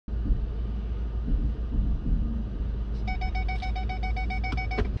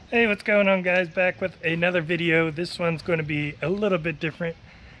Hey, what's going on, guys? Back with another video. This one's going to be a little bit different.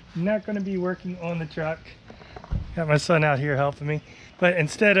 I'm not going to be working on the truck. Got my son out here helping me. But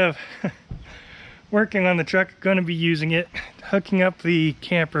instead of working on the truck, I'm going to be using it, hooking up the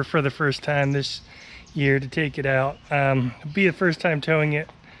camper for the first time this year to take it out. It'll be the first time towing it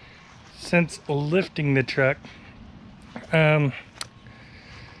since lifting the truck. So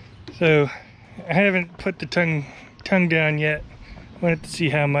I haven't put the tongue down yet. Wanted to see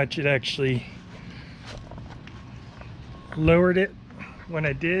how much it actually lowered it when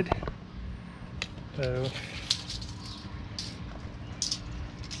I did. So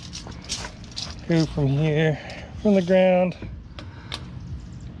go from here, from the ground.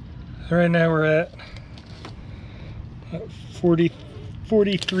 So right now we're at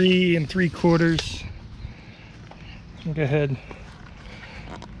 43 3/4. Go ahead.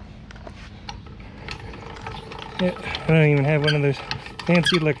 Yeah, I don't even have one of those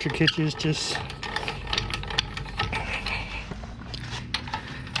fancy electric hitches, just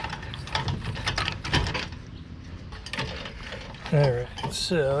alright,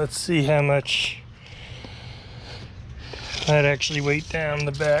 so let's see how much that actually weighed down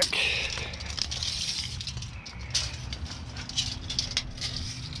the back.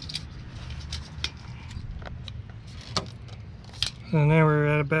 So now we're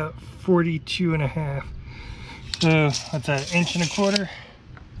at about 42.5. So what's that, 1.25 inches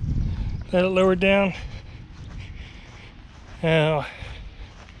that it lowered down. Now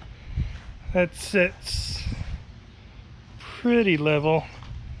that sits pretty level.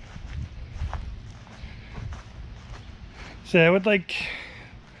 So I would like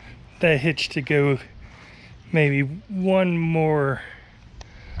that hitch to go maybe one more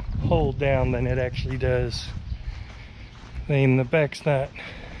hole down than it actually does. I mean, the back's not,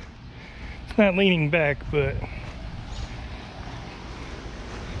 it's not leaning back, but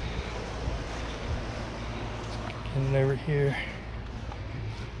getting over here.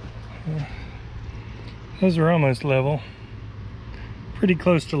 Those are almost level. Pretty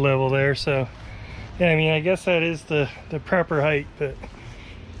close to level there, so yeah, I mean, I guess that is the proper height, but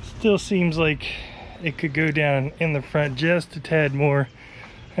still seems like it could go down in the front just a tad more.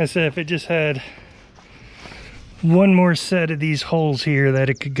 I said if it just had one more set of these holes here that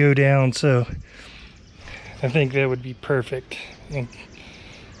it could go down, so I think that would be perfect. I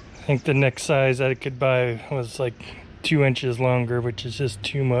think the next size that it could buy was like 2 inches longer, which is just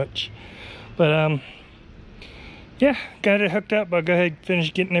too much. But yeah, got it hooked up. I'll go ahead and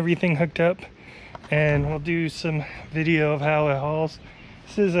finish getting everything hooked up, and we'll do some video of how it hauls.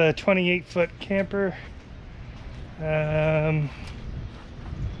 This is a 28-foot camper.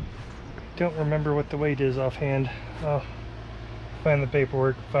 Don't remember what the weight is offhand. I'll find the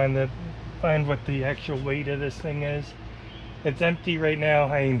paperwork, find what the actual weight of this thing is. It's empty right now.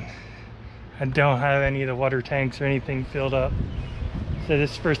 I don't have any of the water tanks or anything filled up. So this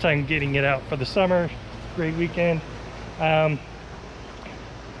is the first time getting it out for the summer. Great weekend. It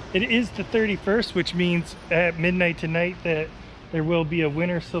is the 31st, which means at midnight tonight that there will be a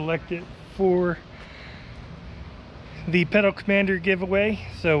winner selected for the Pedal Commander giveaway.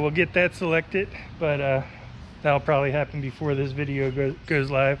 So we'll get that selected, but that'll probably happen before this video goes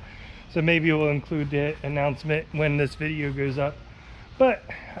live. So maybe we'll include the announcement when this video goes up. But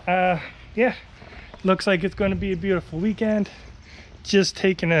yeah, looks like it's going to be a beautiful weekend. Just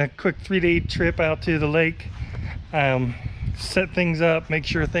taking a quick 3-day trip out to the lake, set things up, make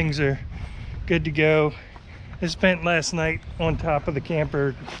sure things are good to go. I spent last night on top of the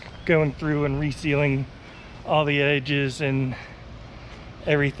camper going through and resealing all the edges and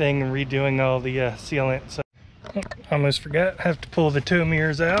everything, and redoing all the sealant. So almost forgot, I have to pull the tow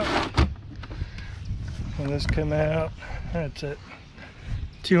mirrors out. And this come out, that's it,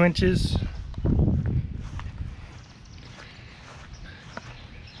 2 inches.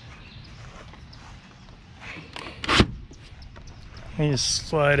 You just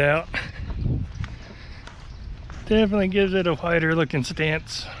slide out. Definitely gives it a wider looking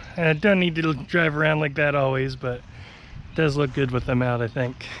stance. I don't need to drive around like that always, but it does look good with them out, I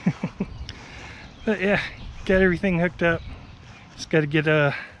think. But yeah, got everything hooked up. Just got to get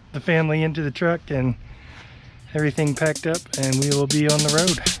the family into the truck and everything packed up, and we will be on the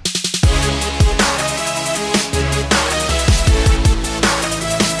road.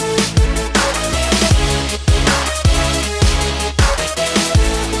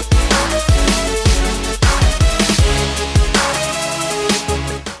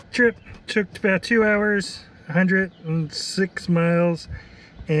 Trip took about 2 hours, 106 miles,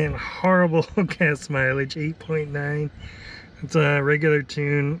 and horrible gas mileage, 8.9. It's a regular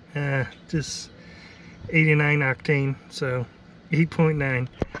tune, just 89 octane, so 8.9.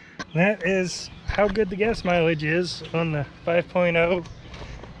 That is how good the gas mileage is on the 5.0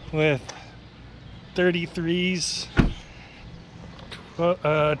 with 33s,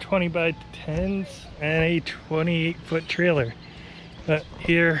 20 by 10s, and a 28-foot trailer. But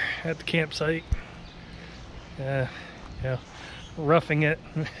here at the campsite, roughing it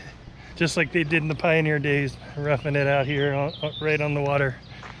just like they did in the Pioneer days, roughing it out here right on the water.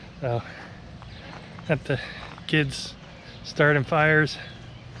 So got the kids starting fires,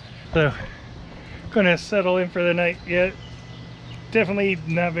 so gonna settle in for the night. Yet definitely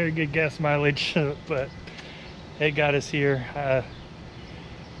not very good gas mileage, but it got us here.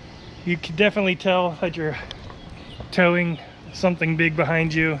 You can definitely tell that you're towing something big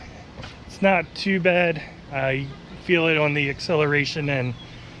behind you. It's not too bad. You feel it on the acceleration, and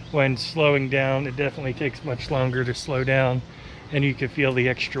when slowing down it definitely takes much longer to slow down, and you can feel the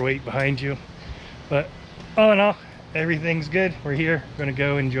extra weight behind you. But all in all, everything's good. We're here, we're gonna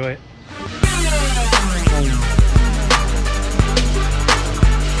go enjoy it.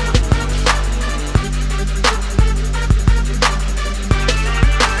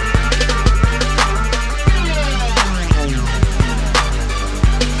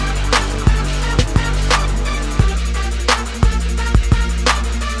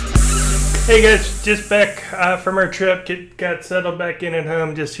 Hey guys, just back from our trip. Got settled back in at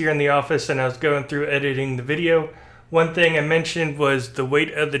home, just here in the office, and I was going through editing the video. One thing I mentioned was the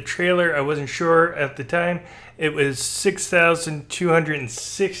weight of the trailer. I wasn't sure at the time. It was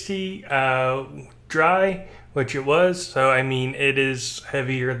 6,260 dry, which it was. So I mean, it is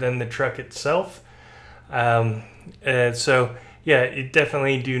heavier than the truck itself. And so yeah, you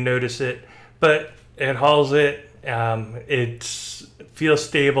definitely do notice it, but it hauls it. It feels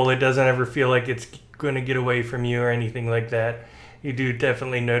stable. It doesn't ever feel like it's going to get away from you or anything like that. You do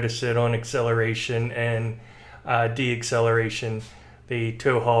definitely notice it on acceleration and deacceleration. The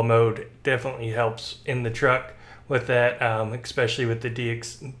tow haul mode definitely helps in the truck with that, especially with the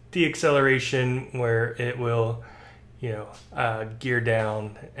deacceleration, where it will, gear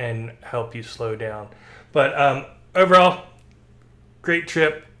down and help you slow down. But overall, great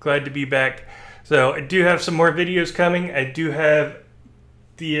trip. Glad to be back. So I do have some more videos coming. I do have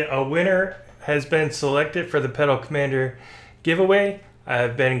a winner has been selected for the Pedal Commander giveaway.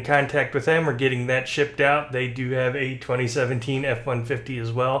 I've been in contact with them. We're getting that shipped out. They do have a 2017 F150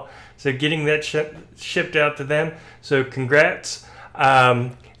 as well, so getting that shipped out to them. So congrats.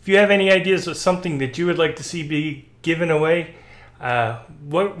 If you have any ideas of something that you would like to see be given away,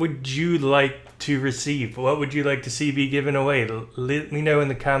 what would you like to receive? What would you like to see be given away? Let me know in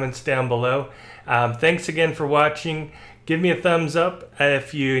the comments down below. Thanks again for watching. Give me a thumbs up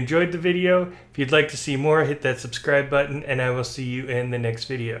if you enjoyed the video. If you'd like to see more, hit that subscribe button, and I will see you in the next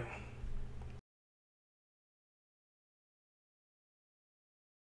video.